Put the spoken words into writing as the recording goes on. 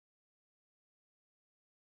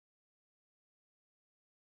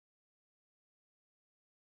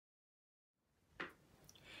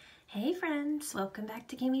Hey friends, welcome back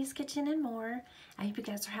to Kimmy's Kitchen and More. I hope you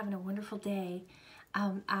guys are having a wonderful day.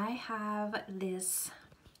 I have this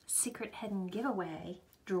secret hidden giveaway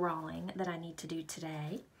drawing that I need to do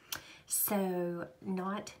today. So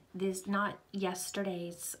not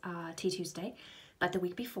yesterday's Tea Tuesday, but the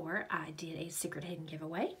week before I did a secret hidden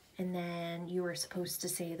giveaway, and then you were supposed to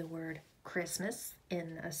say the word Christmas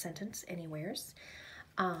in a sentence anywheres.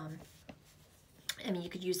 I mean,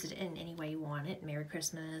 you could use it in any way you want it. Merry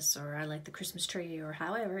Christmas, or I like the Christmas tree, or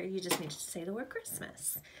however. You just need to say the word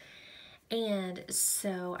Christmas. And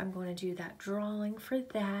so I'm going to do that drawing for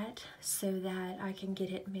that so that I can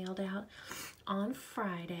get it mailed out on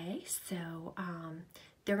Friday. So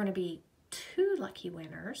there are going to be 2 lucky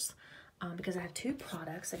winners because I have 2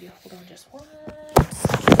 products. If you hold on just 1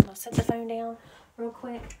 second, I'll set the phone down real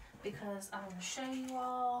quick because I'm going to show you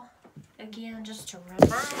all again just to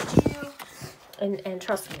remind you. And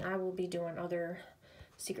trust me, I will be doing other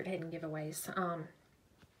secret hidden giveaways.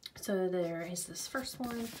 So there is this first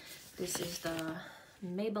one. This is the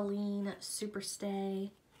Maybelline Superstay.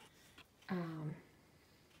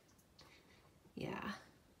 Yeah.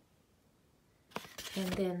 And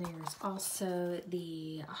then there's also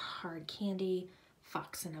the Hard Candy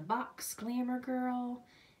Fox in a Box Glamour Girl.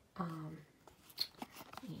 And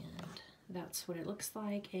that's what it looks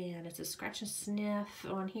like, and it's a scratch and sniff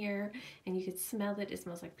on here, and you can smell it. It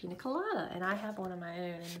smells like pina colada, and I have one of my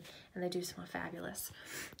own, and they do smell fabulous.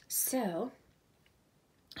 So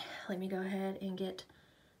let me go ahead and get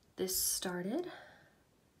this started.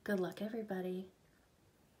 Good luck, everybody.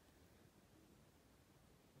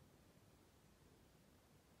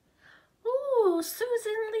 Ooh,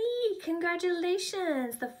 Susan Lee,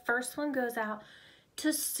 congratulations. The first one goes out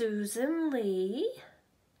to Susan Lee.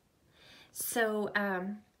 So,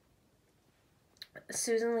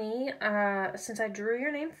 Susan Lee, since I drew your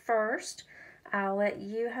name first, I'll let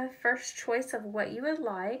you have first choice of what you would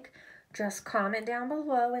like. Just comment down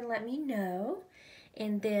below and let me know.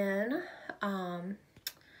 And then, I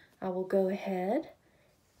will go ahead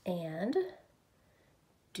and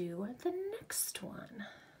do the next one.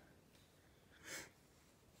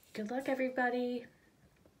 Good luck, everybody.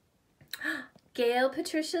 Gail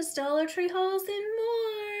Patricia's Dollar Tree hauls and more.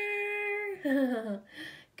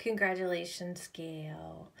 Congratulations,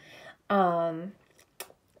 Gail.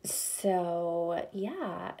 So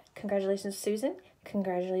yeah, congratulations, Susan.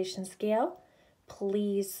 Congratulations, Gail.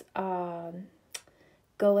 Please go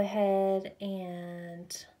ahead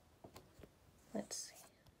and let's see.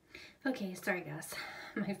 Okay, sorry guys.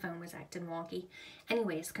 My phone was acting wonky.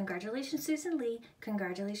 Anyways, congratulations, Susan Lee.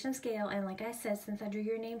 Congratulations, Gail. And like I said, since I drew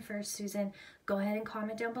your name first, Susan, go ahead and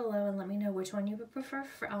comment down below and let me know which one you would prefer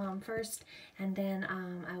first. And then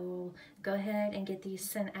I will go ahead and get these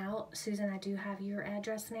sent out. Susan, I do have your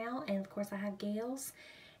address now. And of course, I have Gail's.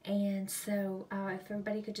 And so if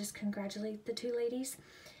everybody could just congratulate the 2 ladies.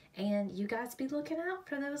 And you guys be looking out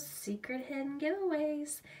for those secret hidden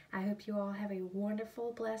giveaways. I hope you all have a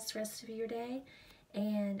wonderful, blessed rest of your day.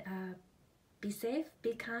 And be safe,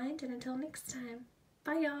 be kind, and until next time,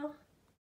 bye y'all.